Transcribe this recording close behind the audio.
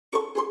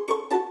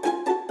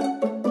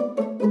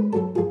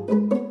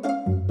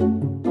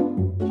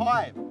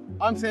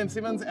I'm Sam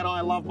Simmons and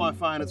I love my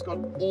phone. It's got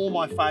all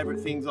my favourite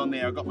things on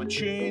there. I've got my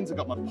tunes, I've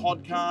got my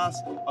podcast,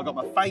 I've got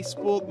my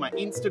Facebook, my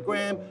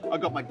Instagram,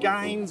 I've got my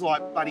games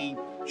like bloody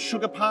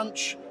Sugar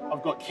Punch,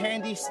 I've got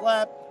Candy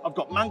Slap, I've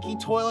got Monkey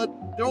Toilet.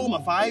 They're all my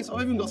faves.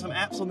 I've even got some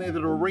apps on there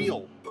that are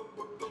real.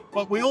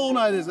 But we all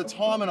know there's a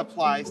time and a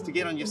place to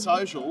get on your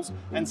socials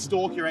and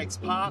stalk your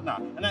ex-partner.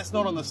 And that's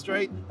not on the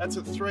street, that's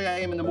at 3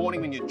 AM in the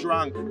morning when you're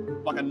drunk,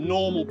 like a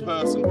normal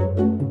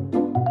person.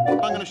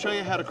 I'm going to show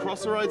you how to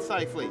cross the road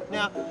safely.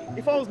 Now,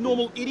 if I was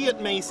normal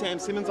idiot me, Sam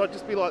Simmons, I'd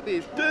just be like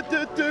this. But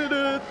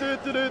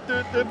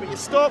you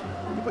stop,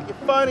 you put your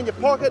phone in your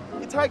pocket,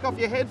 you take off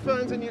your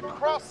headphones and you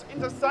cross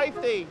into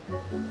safety.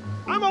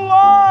 I'm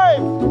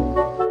alive!